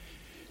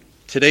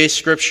Today's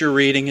scripture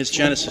reading is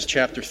Genesis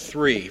chapter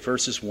 3,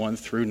 verses 1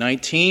 through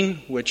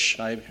 19, which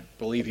I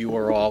believe you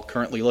are all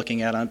currently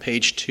looking at on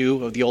page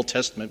 2 of the Old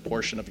Testament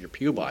portion of your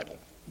Pew Bible.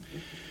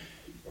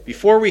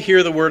 Before we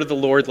hear the word of the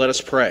Lord, let us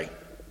pray.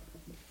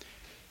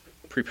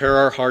 Prepare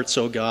our hearts,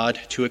 O God,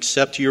 to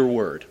accept your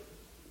word.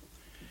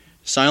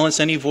 Silence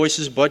any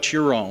voices but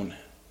your own,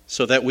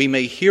 so that we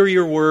may hear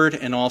your word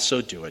and also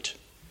do it.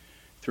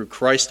 Through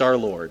Christ our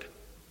Lord.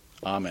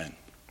 Amen.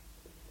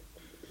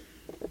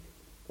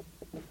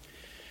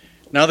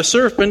 Now the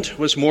serpent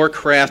was more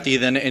crafty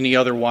than any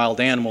other wild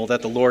animal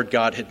that the Lord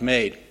God had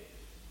made.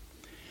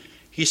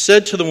 He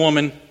said to the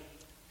woman,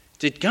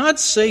 "Did God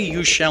say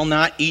you shall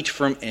not eat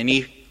from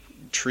any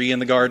tree in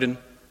the garden?"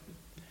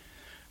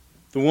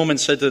 The woman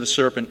said to the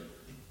serpent,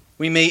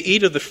 "We may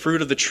eat of the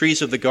fruit of the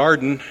trees of the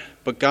garden,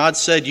 but God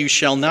said you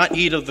shall not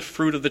eat of the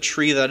fruit of the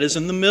tree that is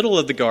in the middle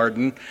of the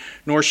garden,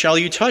 nor shall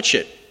you touch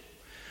it,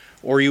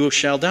 or you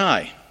shall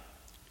die."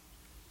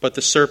 But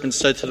the serpent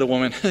said to the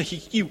woman,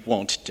 "You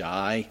won't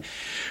die,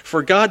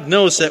 for God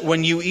knows that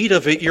when you eat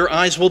of it, your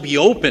eyes will be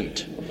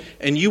opened,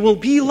 and you will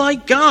be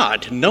like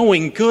God,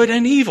 knowing good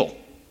and evil."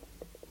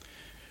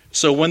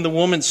 So when the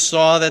woman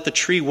saw that the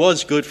tree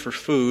was good for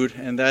food,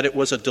 and that it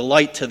was a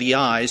delight to the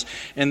eyes,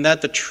 and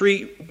that the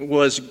tree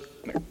was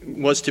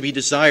to be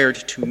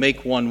desired to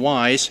make one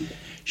wise,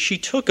 she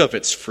took of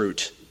its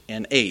fruit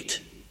and ate.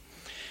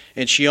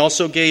 And she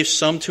also gave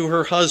some to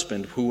her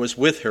husband who was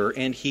with her,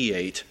 and he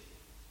ate.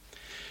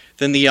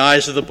 Then the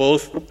eyes of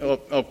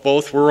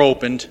both were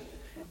opened,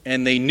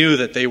 and they knew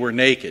that they were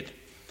naked.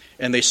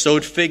 And they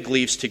sewed fig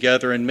leaves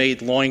together and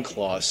made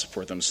loincloths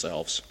for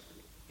themselves.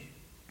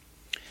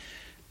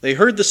 They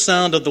heard the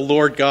sound of the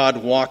Lord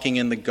God walking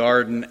in the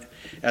garden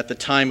at the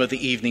time of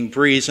the evening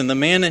breeze, and the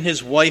man and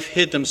his wife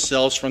hid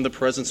themselves from the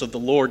presence of the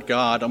Lord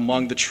God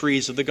among the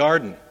trees of the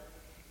garden.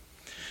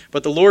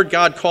 But the Lord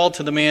God called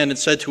to the man and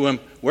said to him,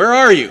 "Where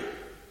are you?"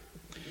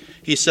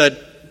 He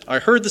said, "I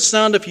heard the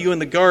sound of you in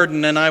the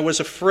garden, and I was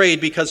afraid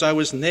because I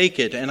was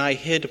naked, and I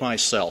hid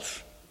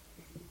myself."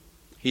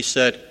 He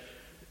said,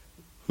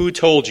 "Who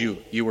told you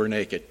you were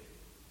naked?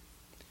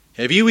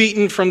 Have you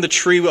eaten from the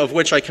tree of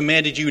which I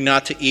commanded you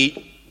not to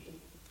eat?"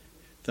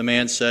 The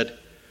man said,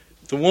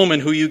 "The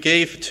woman who you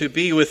gave to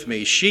be with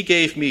me, she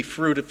gave me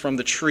fruit from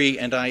the tree,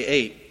 and I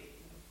ate."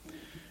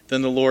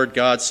 Then the Lord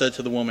God said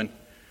to the woman,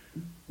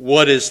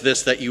 "What is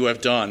this that you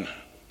have done?"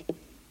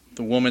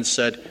 The woman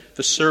said,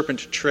 "The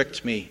serpent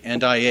tricked me,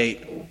 and I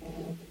ate."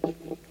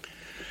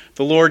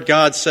 The Lord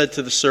God said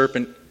to the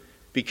serpent,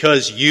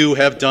 "Because you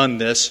have done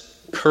this,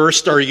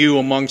 cursed are you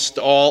amongst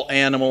all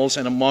animals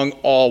and among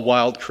all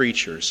wild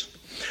creatures.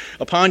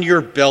 Upon your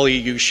belly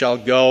you shall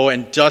go,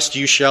 and dust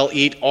you shall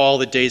eat all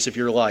the days of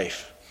your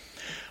life.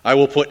 I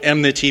will put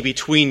enmity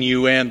between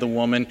you and the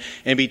woman,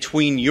 and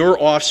between your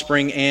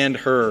offspring and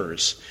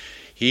hers.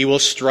 He will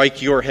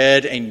strike your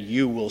head, and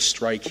you will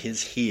strike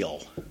his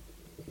heel."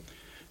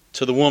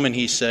 To the woman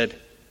he said,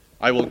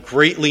 "I will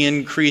greatly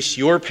increase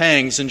your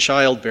pangs in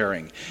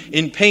childbearing.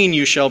 In pain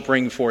you shall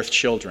bring forth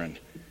children.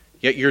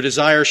 Yet your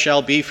desire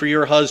shall be for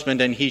your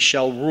husband, and he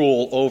shall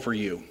rule over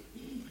you."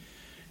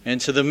 And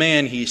to the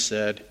man he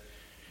said,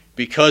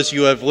 "Because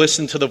you have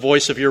listened to the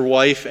voice of your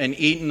wife and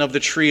eaten of the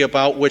tree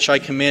about which I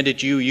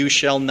commanded you, you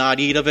shall not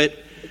eat of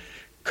it.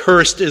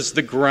 Cursed is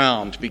the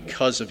ground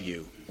because of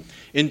you.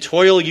 In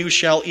toil you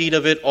shall eat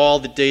of it all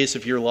the days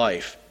of your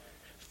life.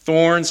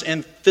 Thorns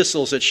and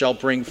thistles it shall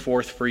bring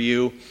forth for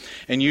you,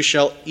 and you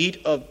shall eat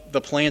of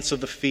the plants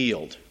of the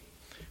field.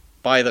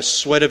 By the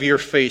sweat of your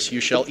face you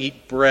shall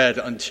eat bread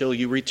until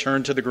you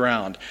return to the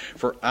ground,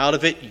 for out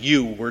of it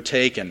you were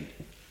taken.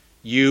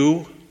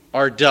 You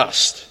are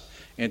dust,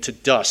 and to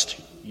dust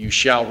you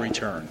shall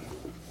return."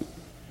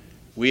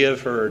 We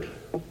have heard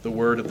the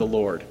word of the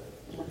Lord.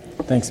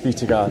 Thanks be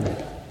to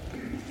God.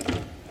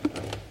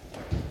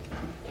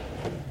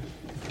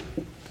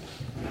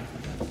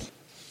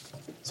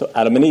 So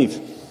Adam and Eve.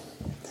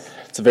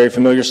 It's a very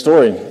familiar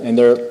story, and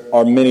there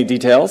are many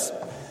details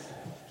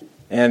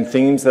and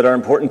themes that are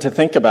important to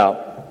think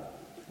about.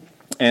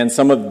 And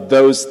some of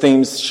those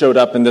themes showed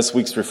up in this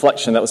week's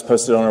reflection that was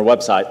posted on our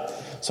website,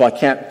 so I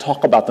can't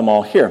talk about them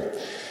all here.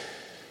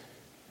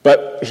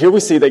 But here we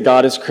see that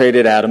God has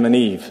created Adam and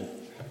Eve.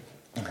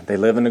 They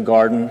live in a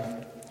garden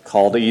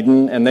called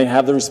Eden, and they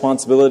have the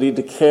responsibility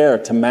to care,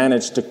 to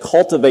manage, to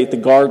cultivate the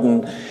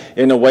garden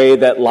in a way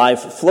that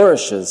life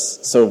flourishes.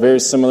 So very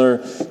similar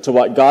to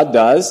what God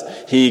does.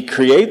 He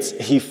creates,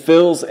 he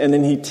fills, and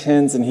then he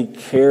tends and he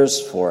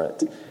cares for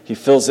it. He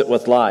fills it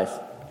with life.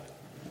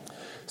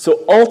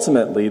 So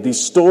ultimately,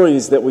 these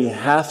stories that we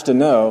have to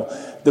know,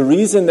 the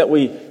reason that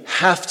we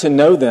have to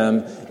know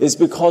them is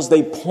because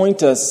they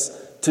point us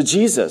to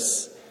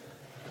Jesus.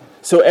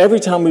 So every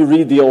time we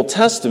read the Old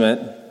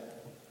Testament,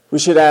 we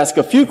should ask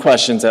a few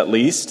questions at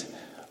least.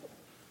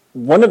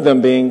 One of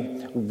them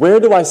being, where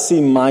do I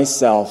see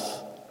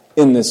myself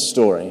in this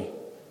story?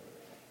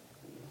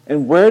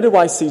 And where do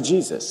I see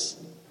Jesus?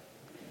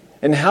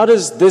 And how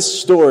does this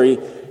story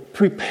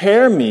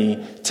prepare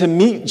me to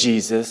meet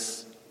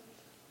Jesus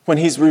when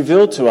he's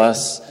revealed to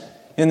us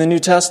in the New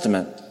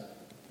Testament?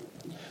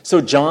 So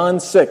John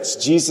 6,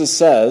 Jesus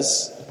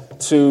says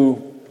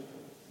to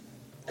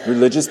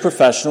religious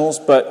professionals,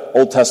 but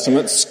Old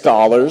Testament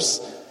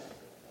scholars,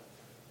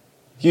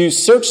 you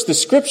search the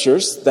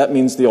Scriptures, that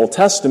means the Old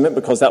Testament,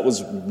 because that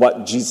was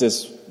what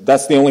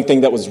that's the only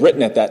thing that was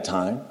written at that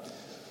time.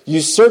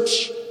 You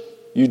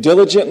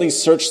diligently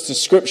search the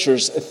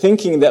Scriptures,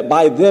 thinking that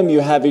by them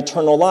you have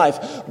eternal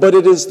life, but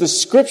it is the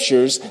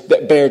Scriptures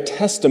that bear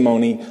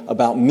testimony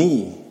about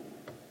me.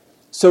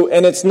 So,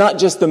 and it's not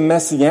just the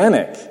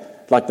messianic,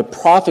 like the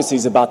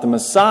prophecies about the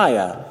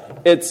Messiah.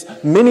 It's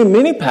many,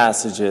 many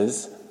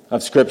passages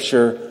of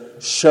Scripture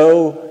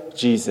show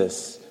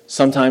Jesus.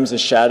 Sometimes a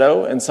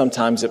shadow, and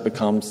sometimes it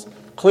becomes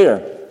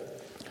clear.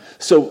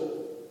 So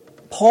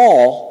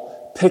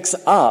Paul picks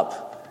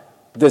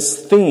up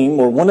this theme,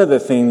 or one of the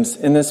themes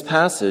in this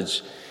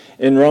passage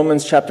in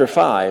Romans chapter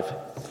 5.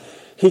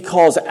 He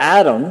calls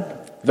Adam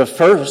the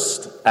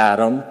first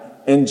Adam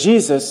and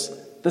Jesus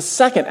the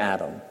second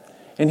Adam.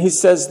 And he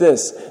says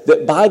this,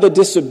 that by the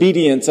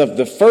disobedience of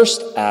the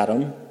first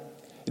Adam,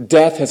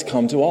 death has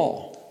come to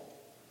all.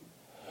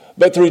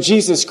 But through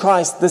Jesus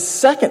Christ, the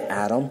second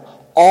Adam,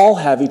 all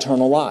have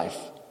eternal life.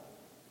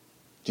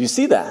 Do you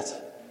see that?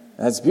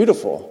 That's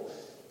beautiful.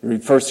 You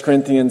read 1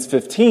 Corinthians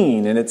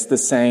 15, and it's the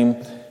same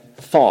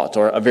thought,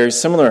 or a very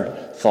similar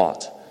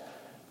thought.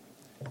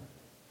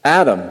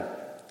 Adam,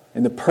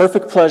 in the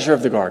perfect pleasure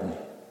of the garden,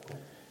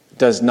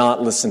 does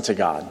not listen to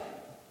God.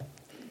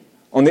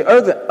 On the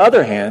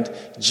other hand,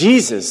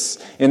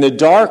 Jesus, in the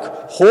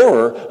dark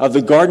horror of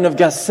the Garden of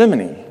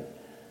Gethsemane,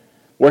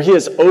 where he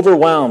is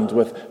overwhelmed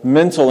with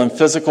mental and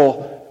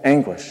physical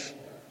anguish,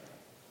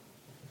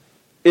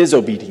 is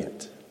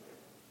obedient,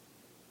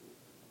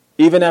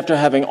 even after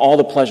having all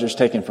the pleasures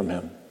taken from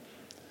him.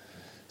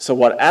 So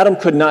what Adam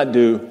could not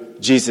do,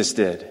 Jesus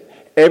did.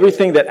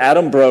 Everything that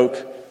Adam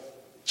broke,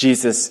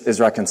 Jesus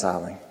is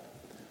reconciling.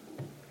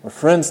 Or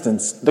for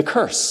instance, the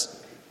curse.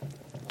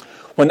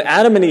 When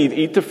Adam and Eve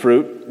eat the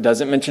fruit,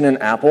 doesn't mention an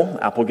apple.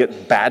 Apple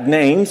get bad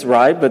names,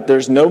 right? But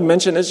there's no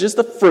mention, it's just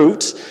a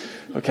fruit,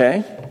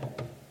 okay?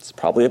 It's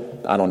probably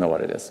I don't know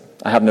what it is.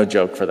 I have no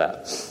joke for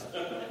that.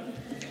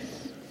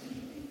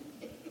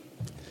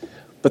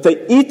 But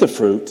they eat the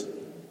fruit,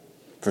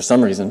 for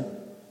some reason,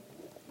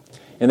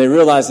 and they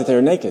realize that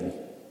they're naked.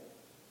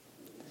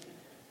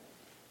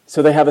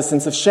 So they have a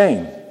sense of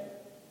shame,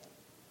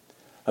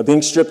 of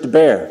being stripped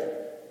bare,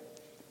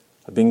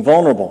 of being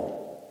vulnerable,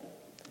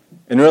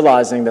 and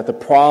realizing that the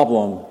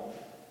problem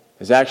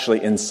is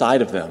actually inside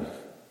of them.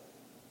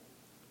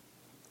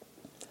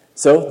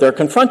 So they're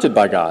confronted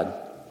by God.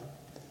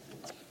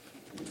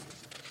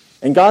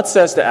 And God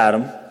says to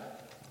Adam,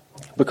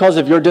 because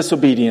of your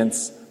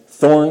disobedience,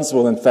 thorns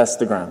will infest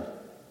the ground.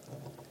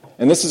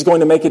 And this is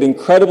going to make it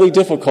incredibly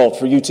difficult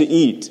for you to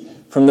eat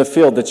from the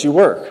field that you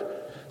work.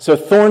 So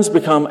thorns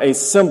become a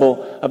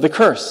symbol of the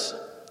curse.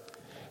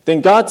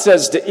 Then God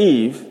says to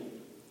Eve,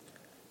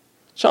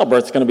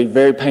 childbirth is going to be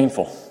very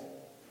painful.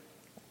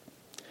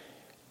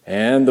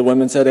 And the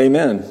women said,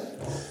 amen.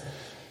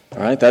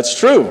 All right, that's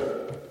true.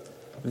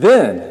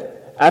 Then,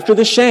 after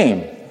the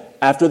shame,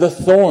 after the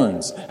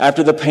thorns,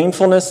 after the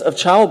painfulness of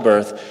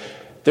childbirth,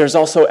 there's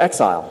also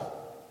exile.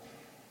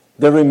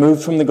 They're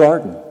removed from the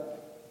garden.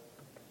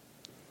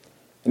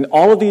 And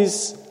all of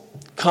these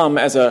come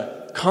as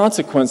a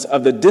consequence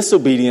of the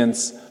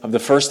disobedience of the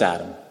first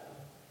Adam.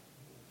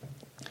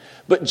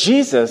 But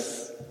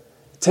Jesus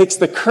takes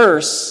the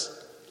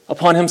curse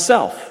upon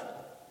himself.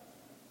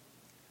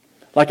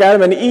 Like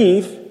Adam and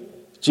Eve,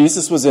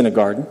 Jesus was in a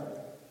garden.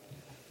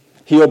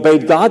 He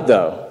obeyed God,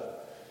 though.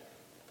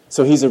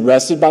 So he's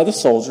arrested by the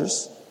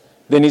soldiers.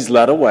 Then he's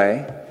led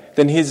away.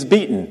 Then he's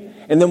beaten.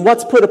 And then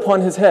what's put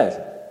upon his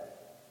head?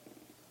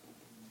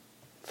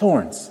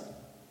 Thorns.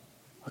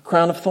 A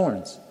crown of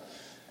thorns.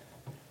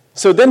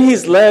 So then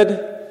he's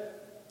led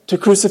to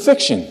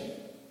crucifixion.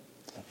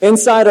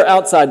 Inside or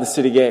outside the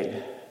city gate?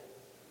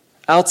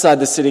 Outside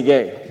the city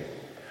gate.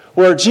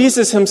 Where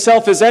Jesus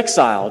himself is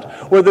exiled.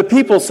 Where the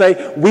people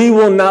say, we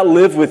will not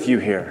live with you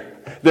here.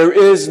 There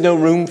is no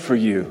room for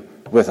you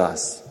with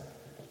us.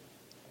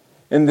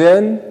 And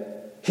then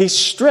he's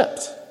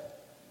stripped.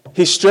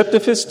 He's stripped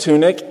of his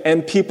tunic,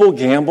 and people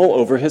gamble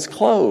over his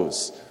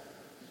clothes.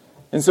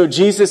 And so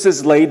Jesus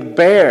is laid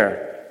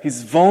bare.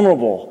 He's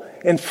vulnerable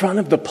in front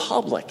of the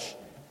public.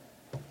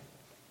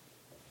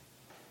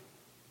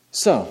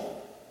 So,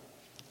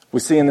 we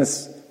see in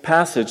this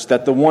passage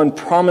that the one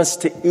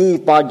promised to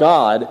Eve by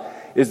God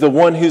is the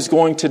one who's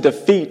going to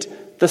defeat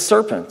the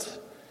serpent.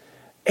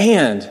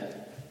 And,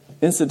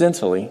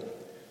 incidentally,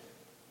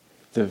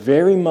 the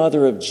very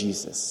mother of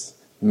Jesus,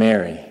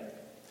 Mary,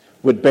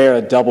 would bear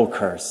a double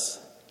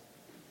curse.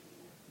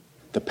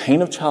 The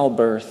pain of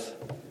childbirth,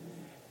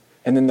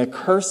 and then the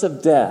curse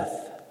of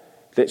death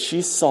that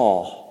she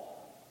saw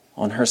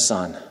on her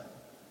son.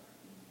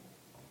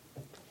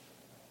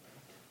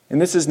 And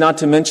this is not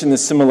to mention the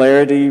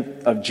similarity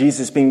of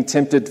Jesus being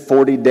tempted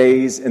 40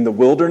 days in the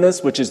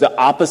wilderness, which is the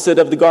opposite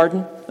of the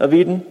Garden of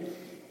Eden.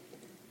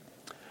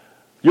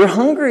 You're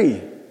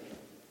hungry.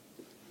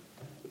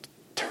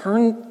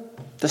 Turn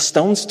the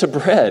stones to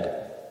bread.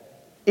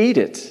 eat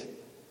it.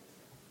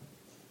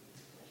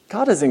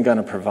 God isn't going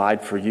to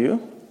provide for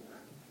you.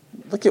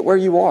 Look at where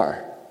you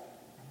are.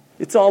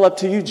 It's all up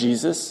to you,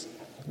 Jesus.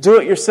 Do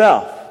it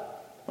yourself.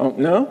 Oh,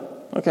 no?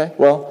 Okay,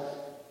 well,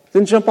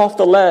 then jump off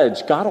the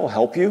ledge. God will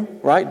help you,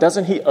 right?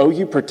 Doesn't he owe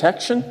you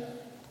protection?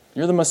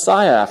 You're the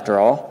Messiah after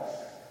all.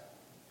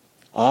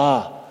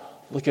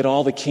 Look at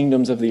all the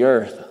kingdoms of the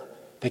earth.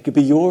 They could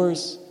be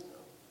yours.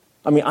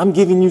 I mean, I'm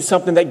giving you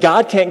something that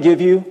God can't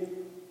give you.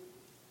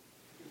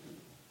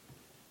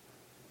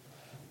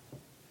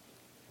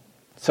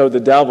 So the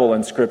devil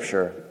in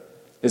Scripture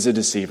is a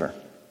deceiver.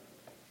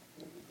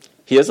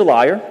 He is a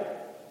liar.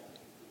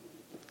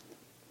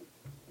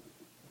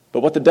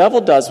 But what the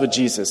devil does with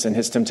Jesus in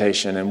his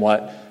temptation and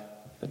what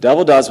the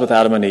devil does with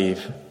Adam and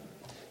Eve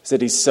is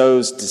that he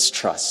sows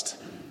distrust.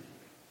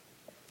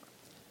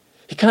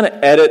 He kind of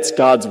edits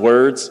God's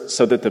words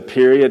so that the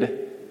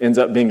period ends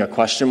up being a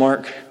question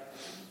mark.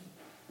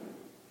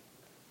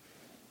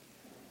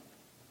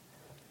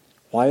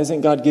 Why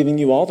isn't God giving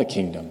you all the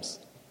kingdoms?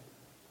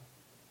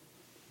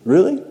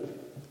 Really?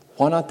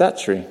 Why not that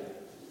tree?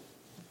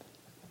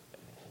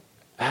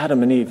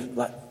 Adam and Eve,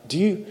 do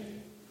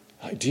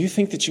you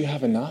think that you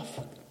have enough?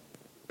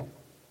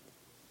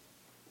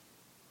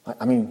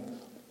 I mean,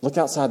 look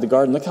outside the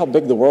garden. Look how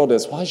big the world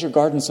is. Why is your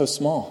garden so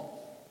small?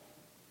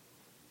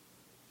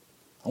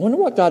 I wonder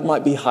what God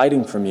might be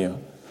hiding from you.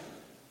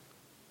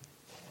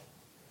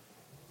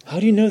 How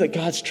do you know that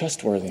God's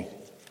trustworthy?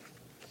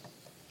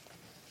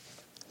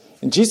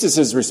 And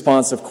Jesus'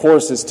 response, of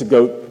course, is to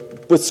go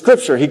with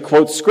Scripture. He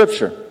quotes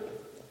Scripture.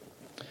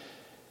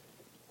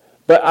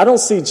 But I don't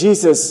see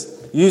Jesus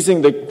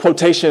using the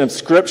quotation of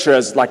Scripture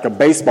as like a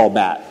baseball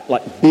bat,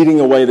 like beating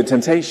away the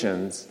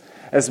temptations.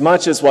 As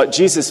much as what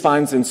Jesus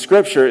finds in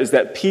Scripture is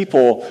that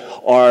people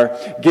are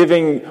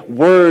giving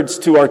words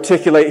to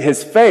articulate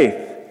his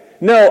faith.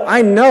 No,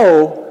 I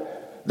know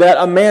that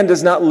a man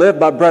does not live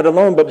by bread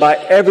alone, but by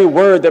every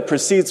word that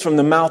proceeds from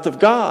the mouth of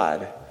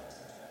God.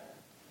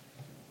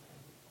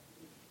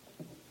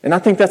 And I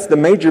think that's the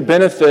major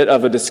benefit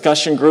of a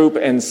discussion group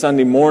and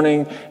Sunday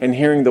morning and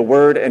hearing the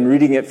word and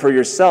reading it for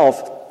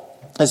yourself,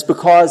 is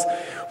because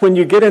when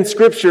you get in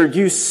Scripture,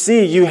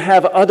 you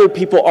have other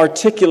people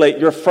articulate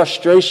your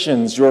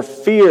frustrations, your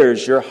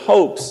fears, your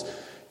hopes,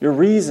 your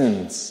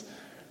reasons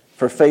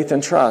for faith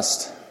and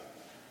trust.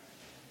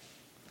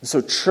 So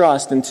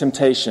trust and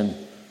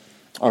temptation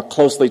are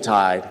closely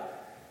tied.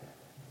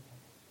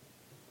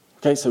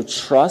 Okay, so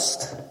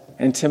trust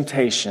and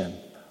temptation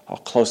are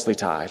closely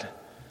tied.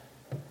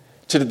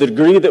 To the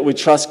degree that we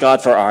trust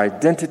God for our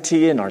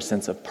identity and our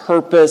sense of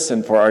purpose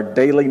and for our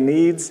daily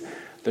needs,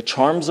 the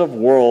charms of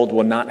world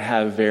will not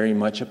have very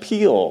much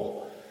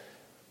appeal.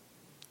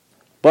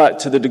 But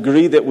to the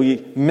degree that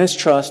we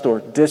mistrust or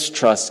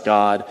distrust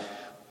God,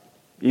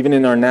 even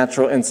in our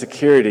natural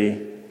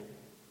insecurity,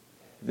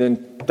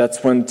 then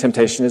that's when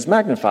temptation is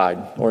magnified.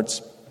 Or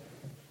it's,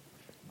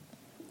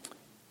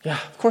 yeah,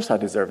 of course I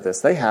deserve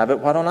this. They have it.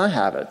 Why don't I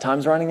have it?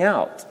 Time's running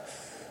out.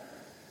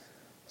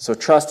 So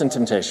trust and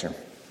temptation.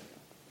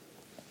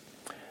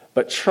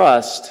 But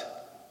trust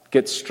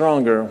gets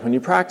stronger when you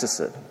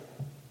practice it.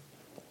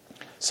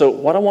 So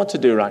what I want to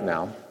do right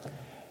now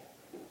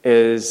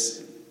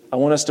is I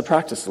want us to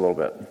practice a little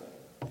bit.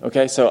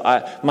 Okay, so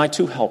my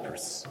two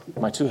helpers.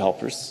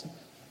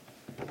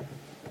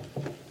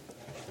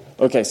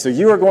 Okay, so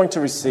you're going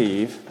to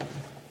receive,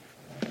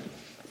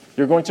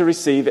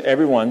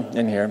 everyone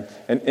in here,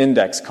 an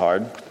index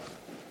card.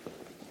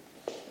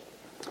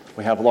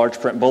 We have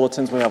large print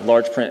bulletins. We have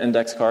large print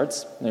index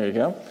cards. There you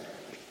go.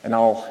 And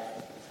I'll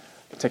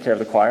take care of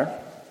the choir.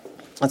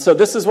 And so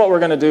this is what we're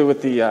going to do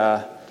with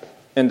the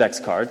index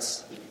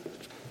cards.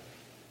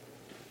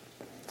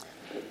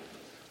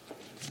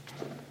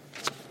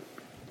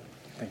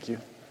 Thank you.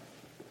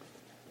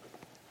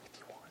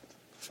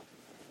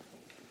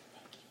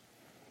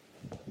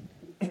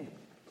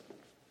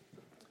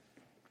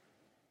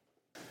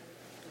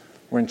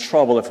 We're in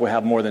trouble if we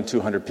have more than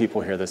 200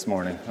 people here this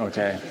morning,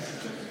 okay?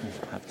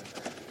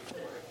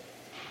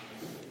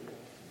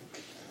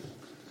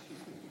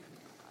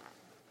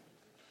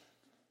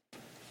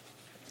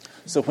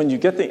 So when you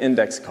get the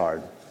index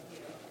card,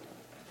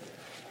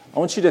 I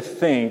want you to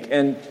think,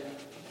 and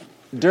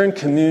during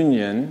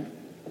communion,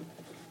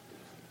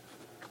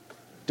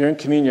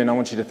 I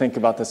want you to think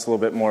about this a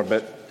little bit more,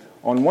 but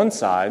on one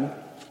side,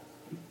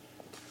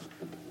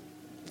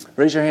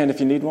 raise your hand if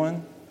you need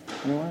one.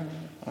 Anyone?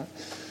 All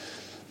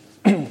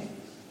right.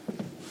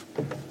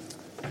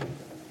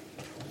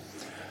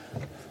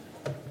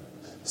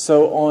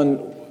 So on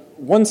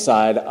one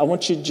side, I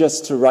want you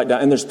just to write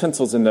down, and there's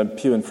pencils in the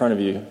pew in front of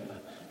you,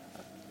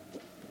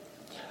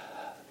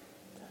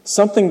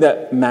 something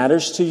that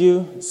matters to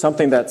you,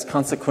 something that's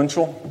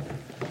consequential,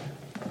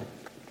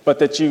 but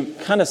that you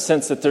kind of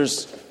sense that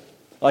there's,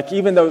 like,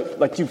 even though,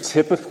 like, you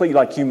typically,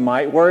 like, you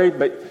might worry,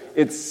 but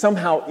it's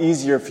somehow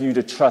easier for you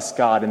to trust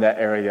God in that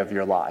area of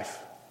your life.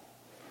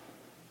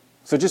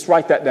 So just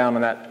write that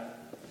down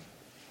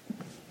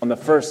on the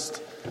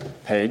first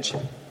page.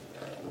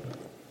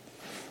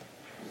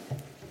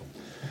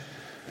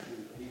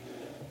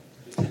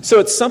 So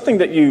it's something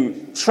that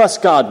you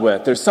trust God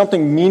with. There's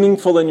something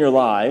meaningful in your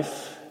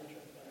life,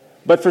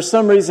 but for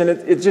some reason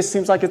it just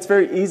seems like it's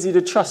very easy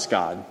to trust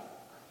God.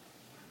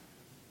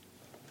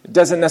 It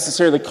doesn't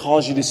necessarily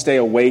cause you to stay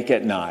awake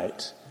at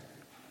night,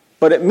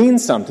 but it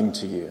means something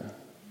to you.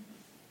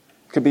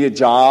 It could be a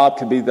job,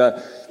 could be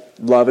the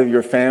love of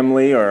your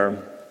family,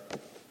 or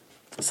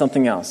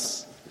something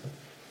else.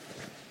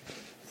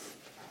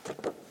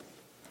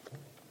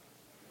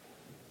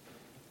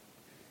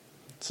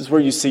 This is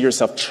where you see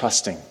yourself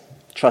trusting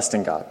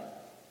God.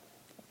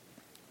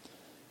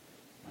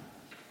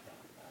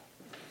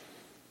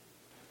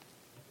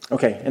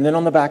 Okay, and then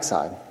on the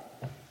backside.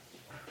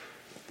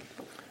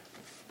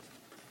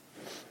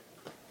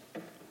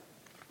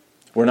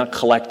 We're not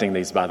collecting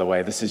these, by the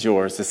way. This is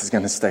yours. This is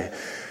going to stay.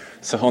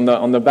 So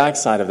on the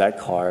backside of that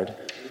card, I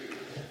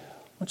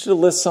want you to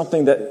list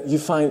something that you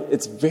find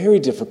it's very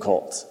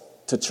difficult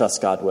to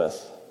trust God with.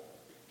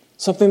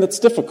 Something that's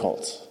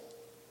difficult.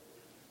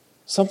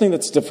 Something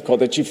that's difficult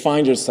that you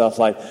find yourself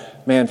like,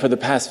 man, for the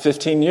past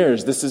 15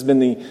 years, this has been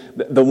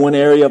the one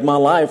area of my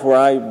life where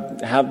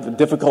I have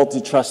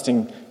difficulty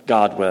trusting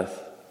God with.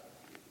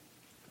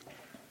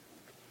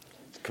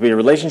 It could be a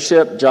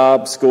relationship,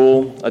 job,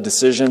 school, a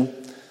decision,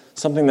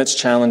 something that's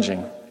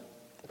challenging.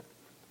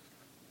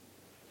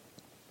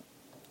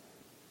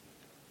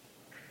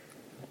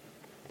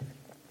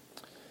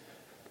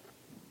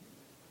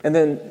 And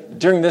then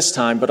during this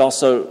time, but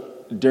also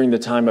during the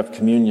time of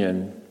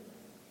communion,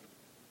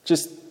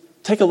 just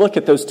take a look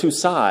at those two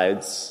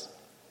sides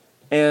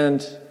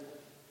and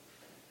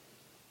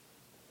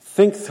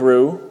think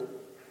through,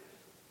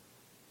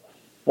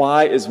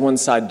 why is one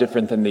side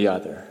different than the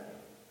other?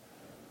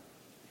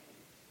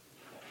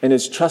 And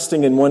is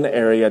trusting in one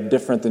area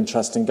different than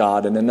trusting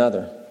God in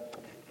another?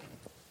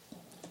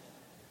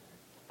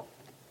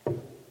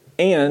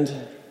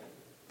 And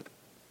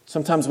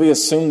sometimes we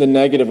assume the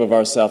negative of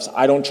ourselves.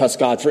 I don't trust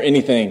God for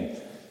anything,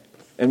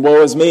 and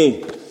woe is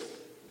me.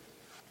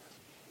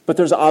 But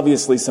there's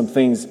obviously some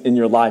things in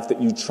your life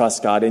that you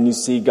trust God and you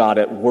see God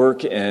at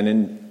work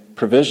in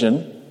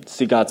provision,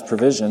 see God's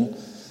provision.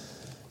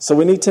 So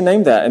we need to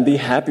name that and be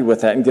happy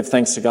with that and give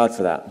thanks to God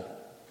for that.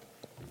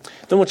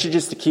 Then I want you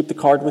just to keep the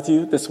card with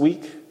you this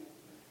week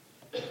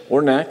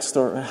or next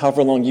or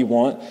however long you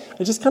want,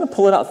 and just kind of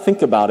pull it out,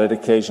 think about it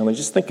occasionally.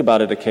 Just think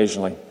about it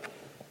occasionally.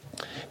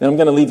 Then I'm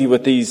going to leave you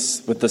with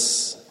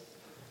this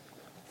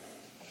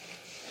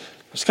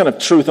just kind of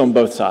truth on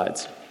both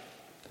sides.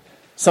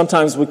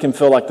 Sometimes we can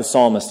feel like the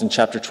psalmist in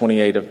chapter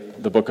 28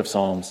 of the book of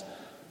Psalms.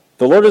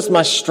 The Lord is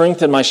my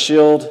strength and my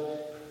shield.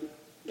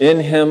 In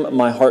him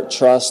my heart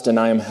trusts, and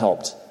I am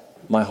helped.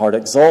 My heart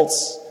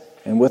exults,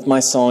 and with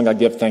my song I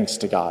give thanks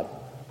to God.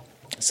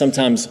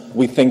 Sometimes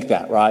we think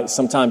that, right?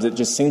 Sometimes it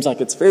just seems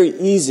like it's very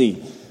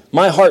easy.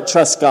 My heart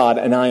trusts God,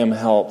 and I am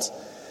helped.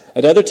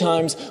 At other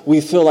times, we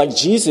feel like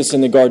Jesus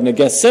in the Garden of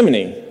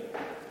Gethsemane.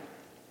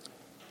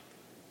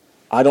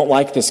 I don't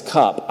like this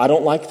cup. I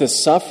don't like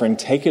this suffering.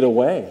 Take it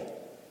away.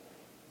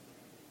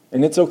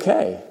 And it's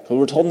okay. Because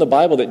we're told in the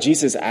Bible that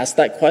Jesus asked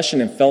that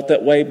question and felt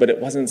that way, but it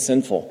wasn't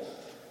sinful.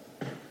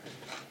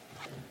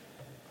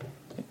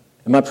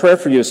 And my prayer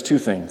for you is two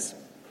things.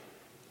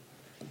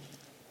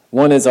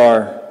 One is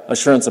our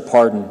assurance of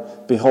pardon.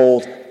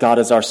 Behold, God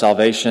is our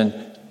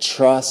salvation.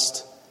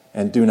 Trust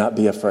and do not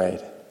be afraid.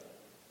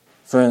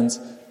 Friends,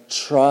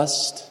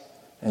 trust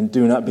and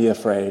do not be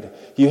afraid.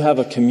 You have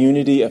a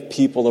community of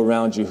people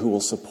around you who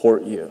will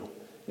support you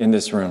in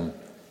this room.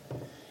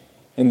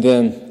 And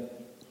then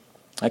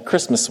at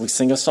Christmas, we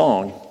sing a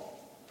song,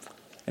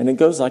 and it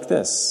goes like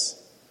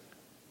this.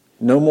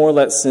 No more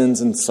let sins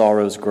and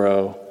sorrows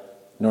grow,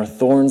 nor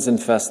thorns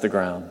infest the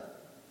ground.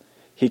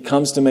 He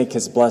comes to make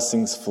his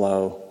blessings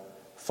flow,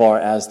 far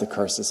as the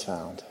curse is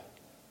found.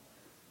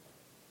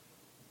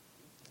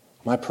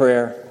 My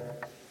prayer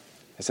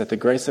is that the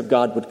grace of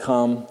God would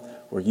come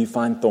where you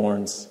find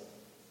thorns,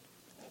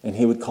 and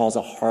he would cause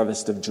a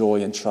harvest of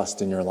joy and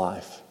trust in your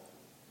life.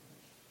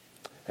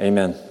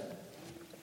 Amen.